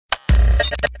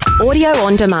Audio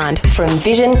on demand from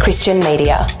Vision Christian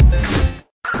Media.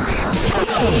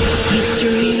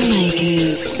 History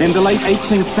Makers. In the late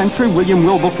 18th century, William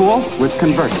Wilberforce was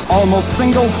converted. Almost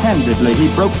single-handedly,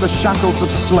 he broke the shackles of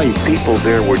slavery. People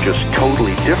there were just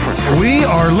totally different. We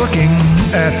are looking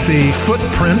at the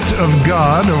footprint of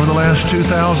God over the last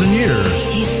 2,000 years.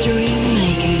 History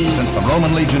Makers. Since the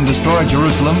Roman legion destroyed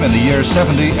Jerusalem in the year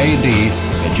 70 A.D.,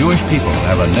 the Jewish people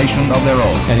have a nation of their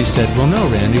own. And he said, well, no,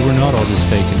 Randy, we're not all just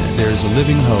faking it. There's a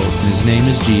living hope, and his name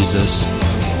is Jesus.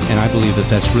 And I believe that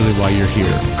that's really why you're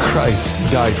here. Christ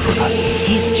died for us.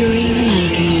 History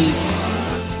Makers.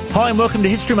 Hi and welcome to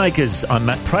History Makers. I'm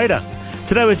Matt Prater.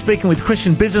 Today we're speaking with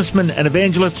Christian businessman and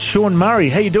evangelist Sean Murray.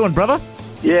 How you doing, brother?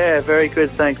 Yeah, very good.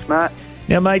 Thanks, Matt.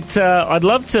 Now, mate, I'd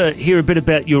love to hear a bit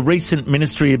about your recent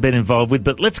ministry you've been involved with,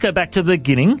 but let's go back to the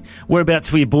beginning.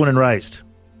 Whereabouts were you born and raised?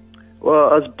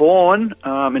 Well, I was born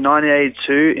in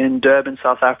 1982 in Durban,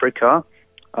 South Africa,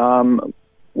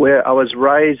 where I was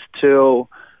raised till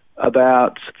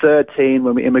about 13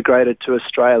 when we immigrated to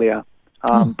Australia.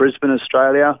 Brisbane,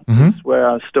 Australia is where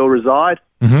I still reside,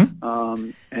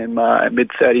 in my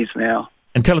mid-30s now.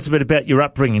 And tell us a bit about your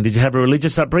upbringing. Did you have a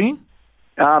religious upbringing?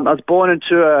 I was born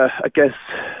into a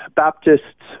Baptist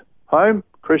home,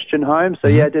 Christian home, so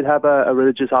yeah, I did have a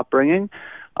religious upbringing,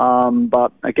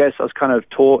 but I guess I was kind of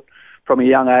taught from a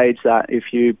young age that if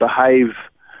you behave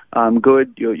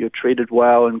good, you're treated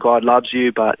well and God loves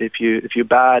you, but if you're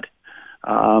bad,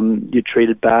 you're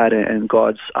treated bad and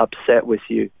God's upset with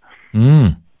you.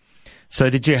 So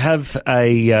did you have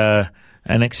an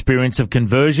experience of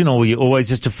conversion, or were you always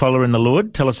just a follower in the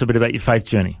Lord? Tell us a bit about your faith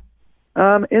journey.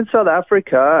 In South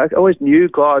Africa, I always knew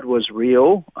God was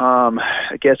real.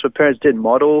 I guess my parents did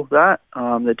model that.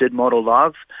 They did model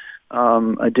love.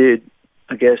 I did,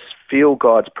 I guess, feel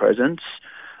God's presence.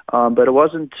 But it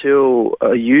wasn't until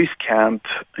a youth camp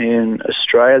in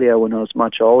Australia when I was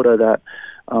much older that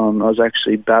I was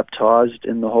actually baptized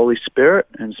in the Holy Spirit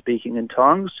and speaking in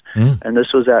tongues, and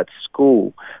this was at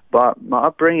school. But my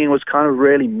upbringing was kind of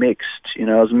really mixed. You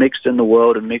know, I was mixed in the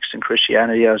world and mixed in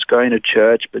Christianity. I was going to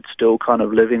church, but still kind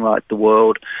of living like the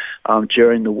world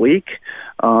during the week.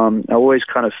 I always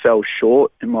kind of fell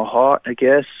short in my heart, I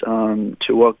guess,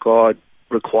 to what God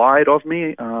required of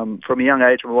me. From a young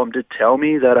age, my mom did tell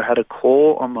me that I had a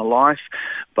call on my life,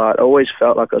 but I always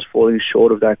felt like I was falling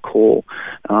short of that call.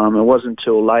 It wasn't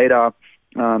until later,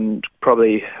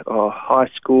 probably high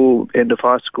school, end of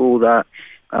high school, that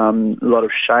a lot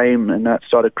of shame and that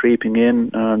started creeping in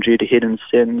due to hidden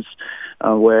sins,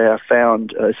 where I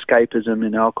found escapism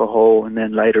in alcohol and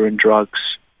then later in drugs.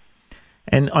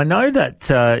 And I know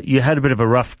that you had a bit of a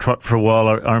rough trot for a while.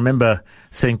 I remember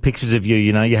seeing pictures of you.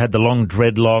 You know, you had the long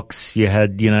dreadlocks, you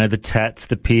had, the tats,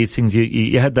 the piercings.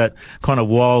 You had that kind of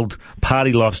wild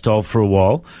party lifestyle for a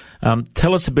while.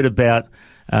 Tell us a bit about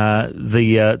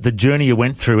the journey you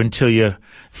went through until you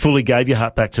fully gave your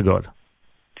heart back to God.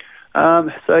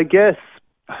 So I guess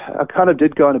I kind of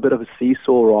did go on a bit of a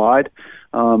seesaw ride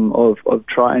of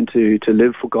trying to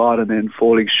live for God and then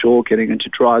falling short, getting into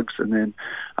drugs, and then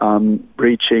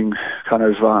reaching kind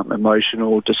of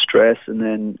emotional distress and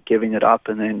then giving it up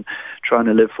and then trying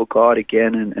to live for God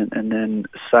again and then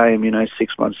same,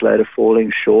 6 months later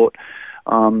falling short.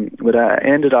 But I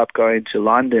ended up going to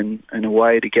London in a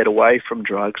way to get away from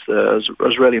drugs. I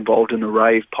was really involved in the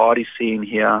rave party scene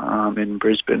here in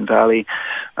Brisbane Valley.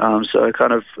 So I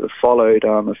kind of followed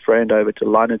a friend over to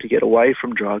London to get away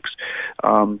from drugs.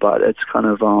 But it's kind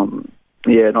of,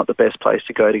 not the best place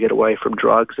to go to get away from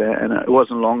drugs. And it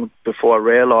wasn't long before I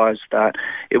realized that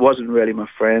it wasn't really my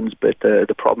friends, but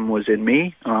the problem was in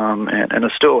me. And I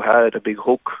still had a big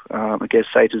hook. I guess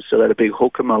Satan still had a big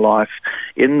hook in my life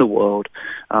in the world.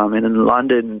 And in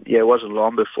London, it wasn't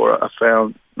long before I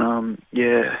found,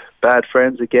 bad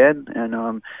friends again.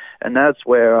 And that's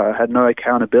where I had no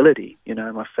accountability.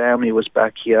 My family was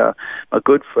back here. My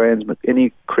good friends,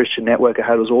 any Christian network I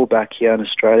had was all back here in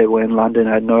Australia, where in London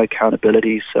I had no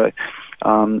accountability. So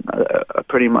I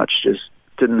pretty much just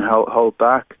didn't hold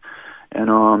back. And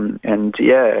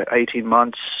 18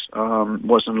 months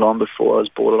wasn't long before I was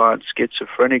borderline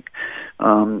schizophrenic.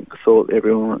 I thought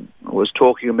everyone was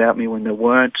talking about me when they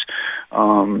weren't.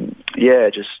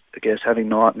 Just, I guess, having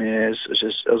nightmares.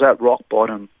 I was at rock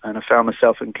bottom, and I found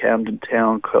myself in Camden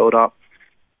Town, curled up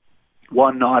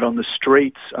one night on the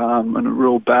streets, and a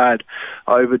real bad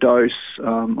overdose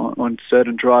on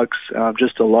certain drugs,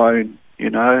 just alone.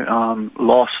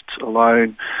 Lost,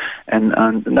 alone,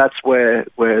 and that's where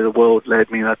the world led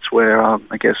me. That's where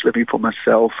I guess living for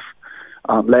myself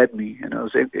led me, and it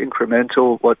was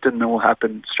incremental. What didn't all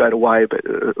happen straight away, but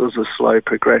it was a slow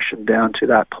progression down to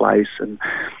that place, and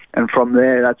from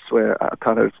there, that's where I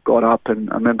kind of got up, and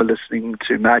I remember listening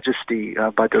to Majesty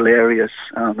by Delirious,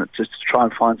 just to try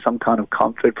and find some kind of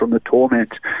comfort from the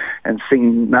torment, and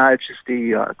singing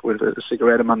Majesty with a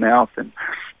cigarette in my mouth and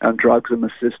drugs in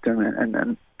the system,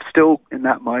 and still in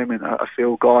that moment, I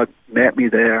feel God met me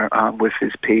there with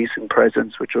His peace and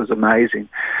presence, which was amazing.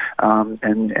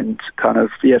 And kind of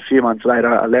a few months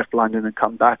later, I left London and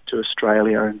come back to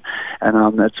Australia,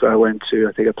 and that's where I went to,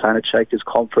 I think, a Planet Shakers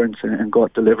conference and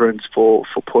got deliverance for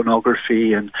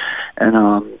pornography and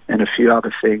a few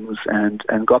other things, and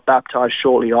got baptized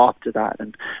shortly after that,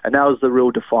 and that was the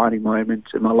real defining moment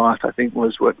in my life. I think that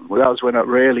was when I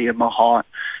really, in my heart,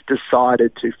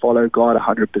 decided to follow God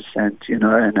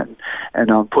 100%,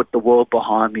 and put the world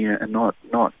behind me and not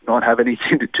have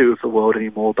anything to do with the world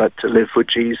anymore, but to live for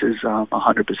Jesus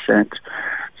 100%.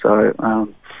 So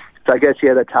I guess,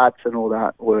 the tats and all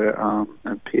that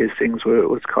and piercings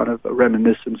was kind of a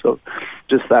reminiscence of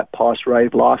just that past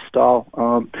rave lifestyle.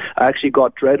 I actually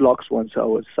got dreadlocks once I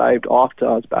was saved after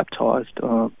I was baptized,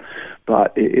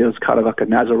 but it was kind of like a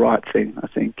Nazarite thing, I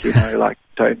think, like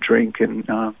don't drink and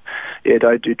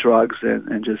don't do drugs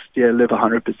and just live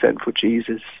 100% for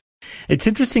Jesus. It's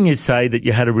interesting you say that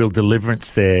you had a real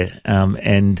deliverance there,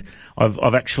 and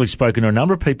I've actually spoken to a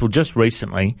number of people just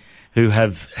recently who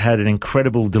have had an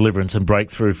incredible deliverance and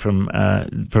breakthrough from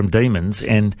demons,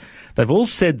 and they've all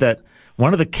said that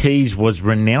one of the keys was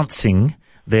renouncing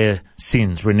their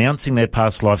sins, renouncing their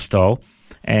past lifestyle,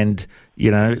 and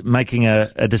making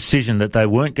a decision that they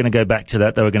weren't going to go back to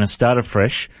that, they were going to start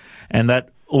afresh, and that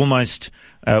almost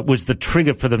was the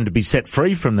trigger for them to be set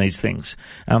free from these things.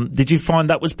 Did you find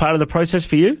that was part of the process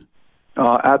for you?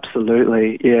 Oh,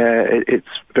 absolutely. Yeah, it's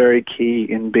very key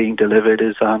in being delivered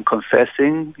is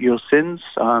confessing your sins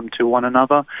to one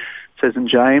another, it says in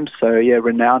James. So,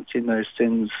 renouncing those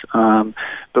sins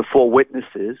before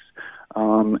witnesses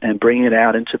and bringing it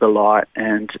out into the light,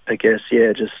 and I guess,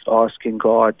 just asking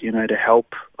God, to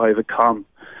help overcome.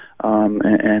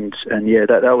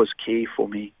 That was key for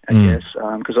me, I guess,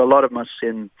 because a lot of my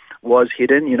sin was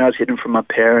hidden. It was hidden from my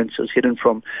parents. It was hidden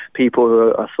from people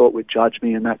who I thought would judge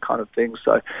me and that kind of thing.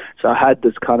 So I had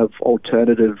this kind of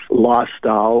alternative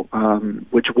lifestyle,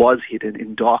 which was hidden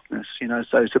in darkness.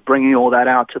 So bringing all that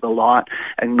out to the light,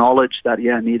 acknowledge that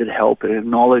I needed help, and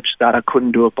acknowledge that I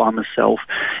couldn't do it by myself,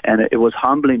 and it was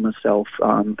humbling myself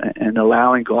and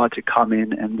allowing God to come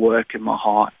in and work in my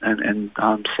heart and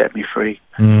set me free.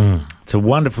 It's a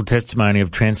wonderful testimony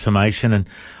of transformation, and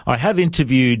I have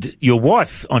interviewed your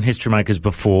wife on History Makers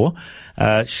before.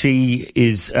 She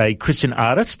is a Christian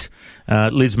artist,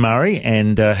 Liz Murray,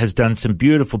 and has done some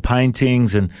beautiful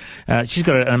paintings, and she's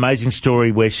got an amazing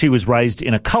story where she was raised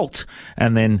in a cult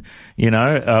and then,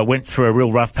 went through a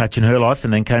real rough patch in her life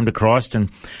and then came to Christ. And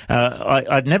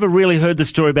I'd never really heard the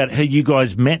story about how you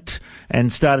guys met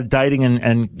and started dating,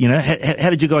 and how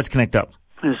did you guys connect up?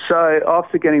 So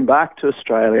after getting back to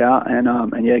Australia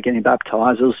and getting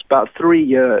baptized, it was about 3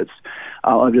 years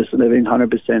of just living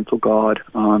 100% for God,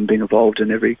 being involved in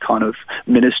every kind of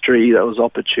ministry that was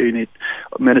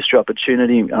ministry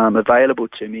opportunity available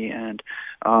to me, and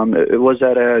it was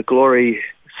at a Glory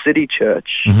City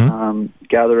Church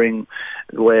gathering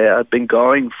where I'd been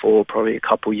going for probably a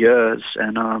couple years,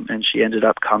 and she ended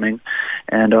up coming,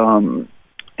 and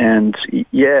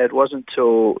it wasn't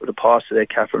until the pastor there,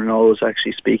 Catherine Knoll, was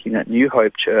actually speaking at New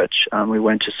Hope Church. We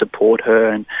went to support her,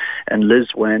 and Liz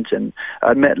went, and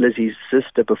I'd met Lizzie's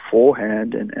sister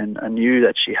beforehand, and I knew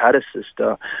that she had a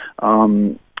sister,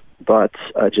 but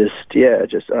I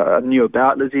knew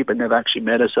about Lizzie, but never actually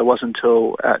met her. So it wasn't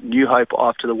until at New Hope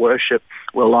after the worship,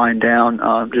 we're lying down,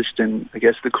 just in, I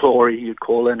guess, the glory you'd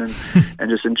call it, and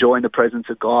just enjoying the presence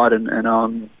of God. And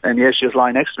she was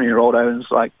lying next to me in her old and was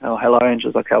like, oh, hello, and she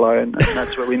was like, hello, and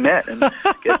that's where we met. And I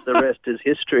guess the rest is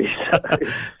history.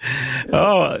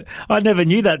 Oh, I never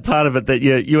knew that part of it, that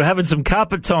you were having some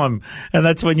carpet time, and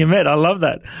that's when you met. I love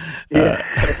that. Yeah.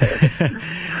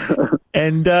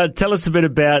 And tell us a bit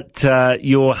about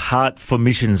your heart for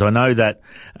missions. I know that,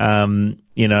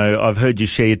 I've heard you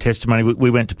share your testimony. We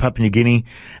went to Papua New Guinea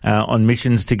on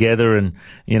missions together, and,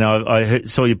 I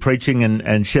saw you preaching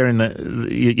and sharing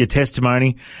your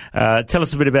testimony. Tell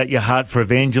us a bit about your heart for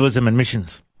evangelism and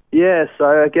missions. Yeah, so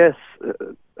I guess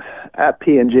at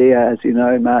PNG, as you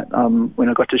know, Matt, when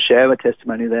I got to share my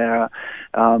testimony there,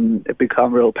 it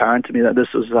became real apparent to me that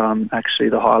this was actually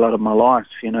the highlight of my life.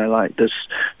 This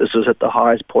was at the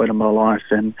highest point of my life,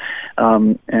 and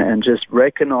just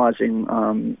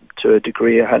recognizing to a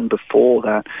degree I hadn't before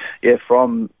that,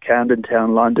 from Camden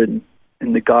Town, London,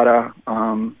 in the gutter,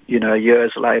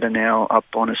 years later now up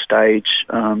on a stage,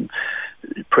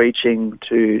 preaching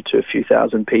to a few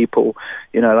thousand people.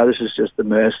 This is just the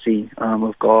mercy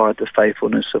of God, the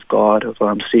faithfulness of God, of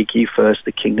seek ye first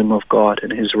the kingdom of God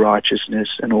and his righteousness,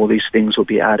 and all these things will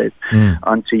be added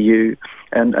unto you.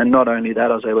 And not only that,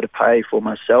 I was able to pay for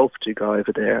myself to go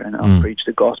over there and preach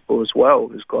the gospel as well,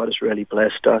 because God has really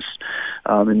blessed us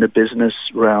in the business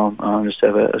realm. I just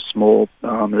have a small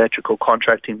electrical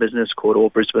contracting business called All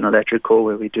Brisbane Electrical,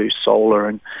 where we do solar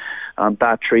and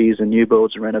batteries and new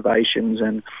builds and renovations,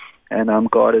 and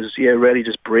God has really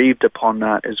just breathed upon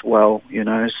that as well,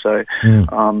 so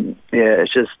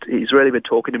it's just, he's really been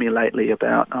talking to me lately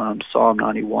about Psalm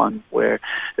 91, where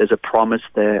there's a promise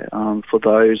there for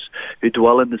those who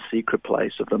dwell in the secret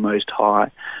place of the Most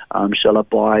High shall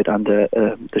abide under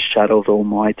the shadow of the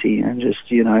Almighty. And just,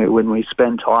 when we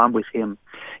spend time with him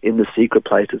in the secret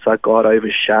place, it's like God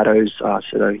overshadows us.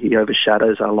 He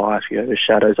overshadows our life, he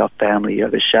overshadows our family, he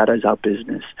overshadows our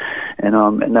business,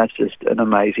 and that's just an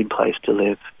amazing place to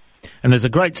live. And there's a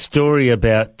great story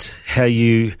about how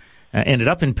you ended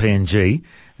up in PNG.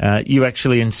 You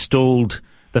actually installed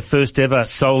the first ever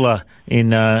solar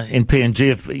in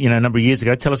PNG a number of years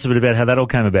ago. Tell us a bit about how that all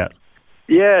came about.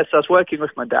 Yeah, so I was working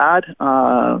with my dad,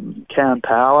 Cam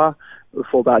Power,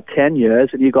 for about 10 years,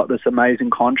 and he got this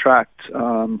amazing contract,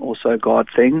 also God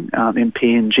thing, in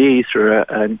PNG through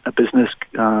a business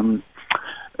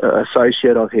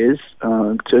associate of his,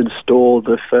 to install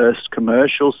the first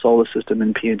commercial solar system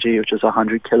in PNG, which is a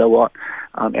 100 kilowatt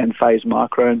end-phase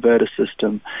microinverter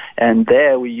system. And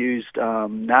there we used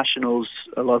nationals,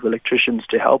 a lot of electricians,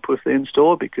 to help with the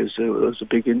install, because it was a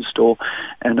big install,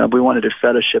 and we wanted to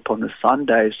fellowship on the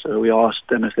Sunday, so we asked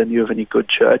them if they knew of any good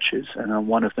churches, and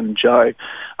one of them, Joe,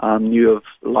 knew of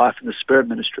Life in the Spirit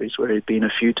Ministries, where he'd been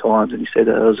a few times, and he said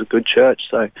that it was a good church.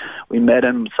 So we met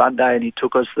him Sunday, and he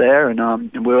took us there,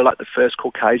 and we were like the first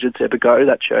Caucasians to ever go to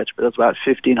that church. But there was about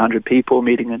 1,500 people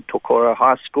meeting in Tokora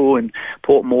High School in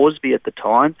Port Moresby at the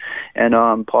time,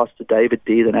 and Pastor David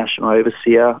D, the national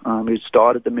overseer, who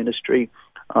started the ministry,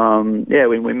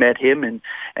 when we met him and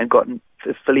got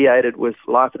affiliated with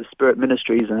Life of the Spirit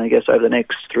Ministries, and I guess over the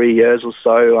next 3 years or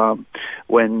so,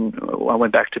 when I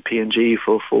went back to PNG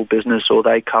for full business, or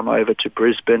they come over to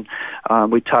Brisbane,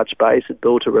 we touched base and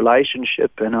built a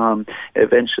relationship, and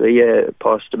eventually,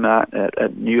 Pastor Matt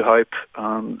at New Hope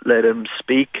let him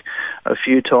speak a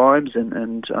few times,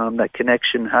 and that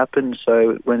connection happened.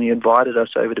 So when he invited us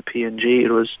over to PNG,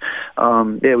 it was,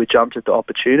 we jumped at the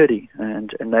opportunity,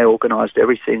 and they organised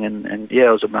everything, and it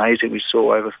was amazing. We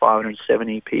saw over 570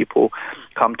 people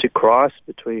come to Christ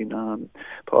between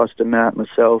Pastor Matt,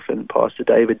 myself, and Pastor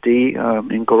David D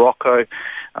in Gorocco,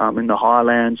 in the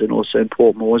Highlands, and also in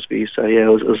Port Moresby. So it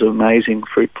was an amazing,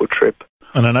 fruitful trip.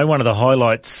 And I know one of the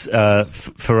highlights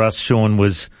for us, Sean,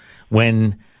 was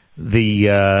when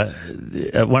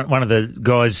one of the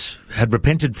guys had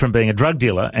repented from being a drug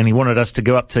dealer, and he wanted us to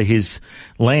go up to his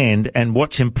land and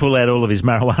watch him pull out all of his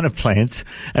marijuana plants,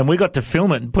 and we got to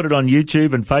film it and put it on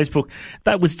YouTube and Facebook.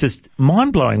 That was just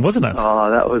mind-blowing, wasn't it? Oh,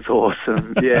 that was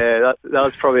awesome. Yeah, that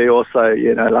was probably also,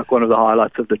 like one of the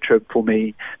highlights of the trip for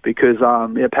me, because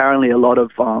apparently a lot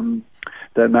of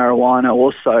the marijuana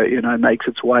also, makes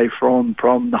its way from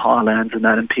the Highlands and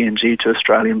that in PNG to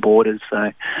Australian borders.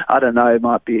 So I don't know, it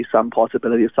might be some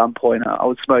possibility at some point. I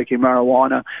was smoking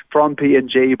marijuana from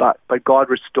PNG, but God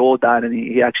restored that, and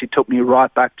he actually took me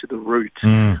right back to the root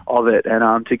of it.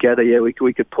 And together,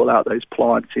 we could pull out those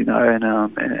plants,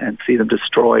 and see them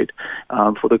destroyed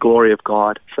for the glory of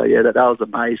God. So that was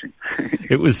amazing.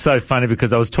 It was so funny,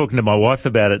 because I was talking to my wife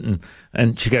about it,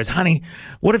 and she goes, "Honey,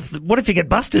 what if you get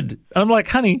busted?" I'm like,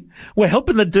 "Honey, we're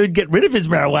helping the dude get rid of his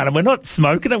marijuana. We're not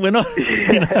smoking it. We're not,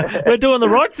 we're doing the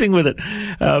right thing with it."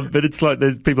 But it's like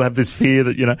people have this fear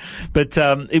that, But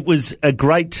it was a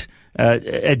great,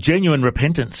 a genuine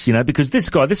repentance, because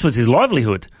this was his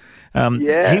livelihood.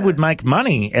 He would make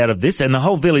money out of this, and the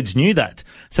whole village knew that.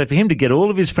 So for him to get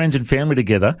all of his friends and family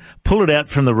together, pull it out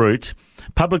from the root,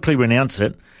 publicly renounce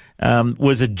it,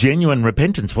 was a genuine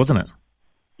repentance, wasn't it?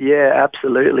 Yeah,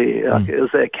 absolutely. It was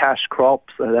their cash crop,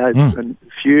 so they had a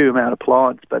few amount of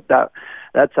plants, but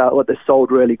that's what they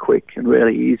sold really quick and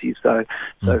really easy. So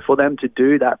for them to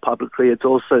do that publicly, it's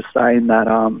also saying that,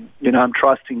 I'm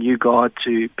trusting you, God,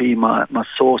 to be my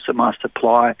source and my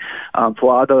supply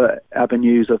for other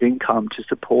avenues of income to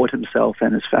support himself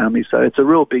and his family. So it's a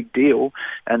real big deal,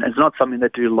 and it's not something they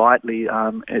do lightly.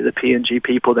 The PNG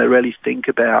people, they really think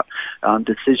about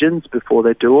decisions before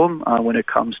they do them when it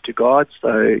comes to God.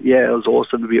 So, it was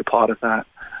awesome to be a part of that.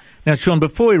 Now, Sean,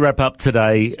 before we wrap up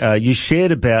today, you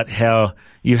shared about how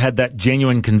you had that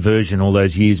genuine conversion all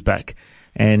those years back,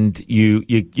 and you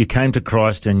came to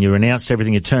Christ and you renounced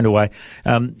everything, you turned away.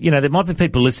 There might be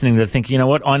people listening that think, you know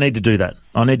what, I need to do that.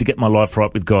 I need to get my life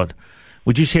right with God.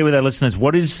 Would you share with our listeners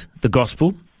what is the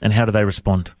gospel and how do they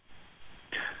respond?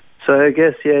 So I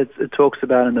guess, it talks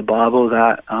about in the Bible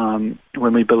that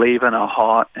when we believe in our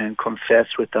heart and confess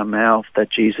with our mouth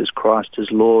that Jesus Christ is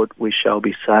Lord, we shall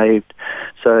be saved.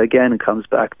 So again, it comes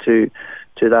back to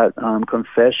that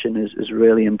confession is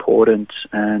really important,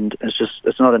 and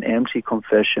it's not an empty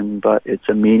confession, but it's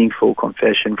a meaningful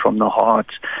confession from the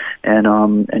heart,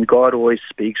 and God always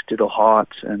speaks to the heart,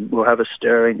 and we'll have a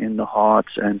stirring in the heart,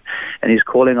 and He's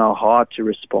calling our heart to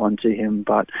respond to Him,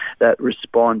 but that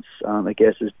response, I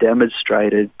guess, is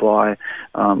demonstrated by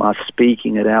us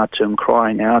speaking it out to Him,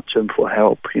 crying out to Him for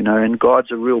help, and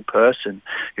God's a real person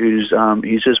who's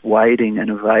He's just waiting and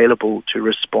available to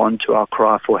respond to our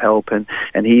cry for help, and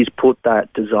He's put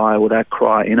that desire or that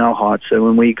cry in our hearts. So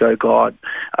when we go, God,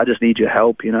 I just need your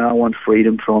help, I want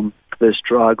freedom from this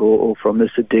drug or from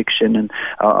this addiction, and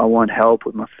I want help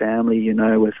with my family,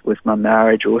 with my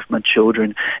marriage or with my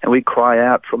children, and we cry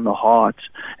out from the heart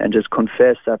and just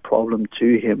confess that problem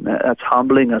to Him. That's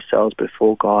humbling ourselves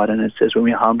before God, and it says when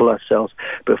we humble ourselves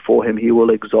before Him, He will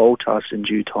exalt us in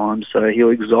due time. So He'll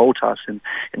exalt us in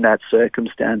that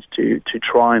circumstance to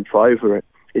triumph over it.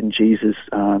 In Jesus'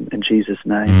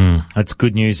 name. That's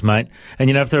good news, mate. And,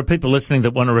 if there are people listening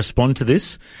that want to respond to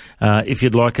this, if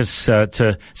you'd like us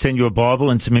to send you a Bible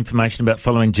and some information about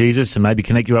following Jesus and maybe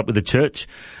connect you up with the church,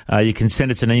 you can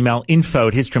send us an email,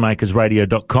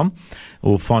 info@historymakersradio.com,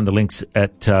 or find the links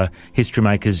at History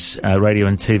Makers Radio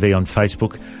and TV on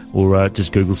Facebook, or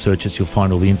just Google search us. You'll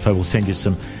find all the info. We'll send you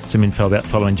some info about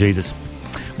following Jesus.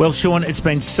 Well, Sean, it's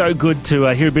been so good to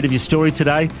hear a bit of your story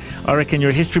today. I reckon you're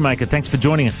a history maker. Thanks for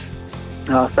joining us.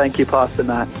 Thank you, Pastor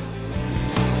Matt.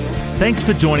 Thanks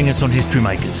for joining us on History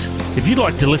Makers. If you'd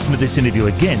like to listen to this interview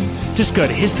again, just go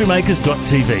to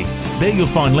historymakers.tv. There you'll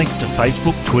find links to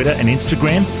Facebook, Twitter and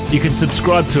Instagram. You can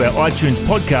subscribe to our iTunes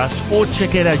podcast or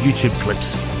check out our YouTube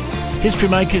clips. History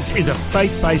Makers is a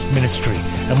faith-based ministry,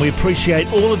 and we appreciate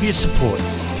all of your support.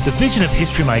 The vision of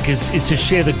History Makers is to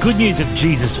share the good news of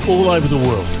Jesus all over the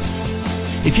world.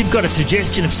 If you've got a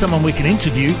suggestion of someone we can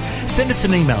interview, send us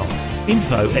an email,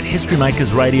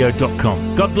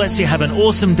 info@historymakersradio.com. God bless you. Have an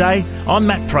awesome day. I'm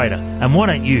Matt Prater, and why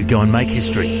don't you go and make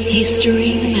history?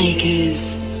 History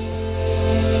Makers.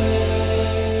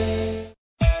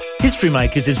 History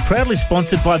Makers is proudly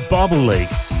sponsored by Bible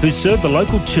League, who serve the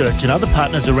local church and other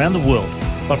partners around the world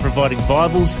by providing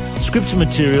Bibles, scripture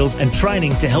materials and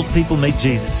training to help people meet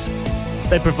Jesus.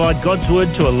 They provide God's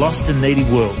Word to a lost and needy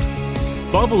world.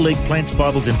 Bible League plants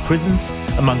Bibles in prisons,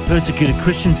 among persecuted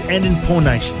Christians and in poor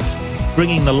nations,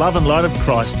 bringing the love and light of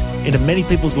Christ into many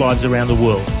people's lives around the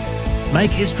world.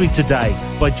 Make history today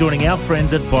by joining our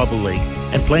friends at Bible League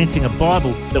and planting a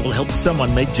Bible that will help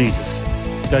someone meet Jesus.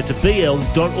 Go to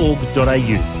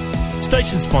bl.org.au.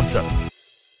 Station sponsor.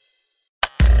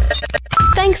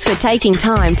 Thanks for taking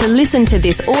time to listen to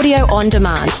this audio on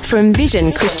demand from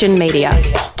Vision Christian Media.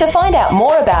 To find out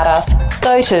more about us,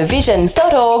 go to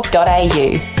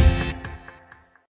vision.org.au.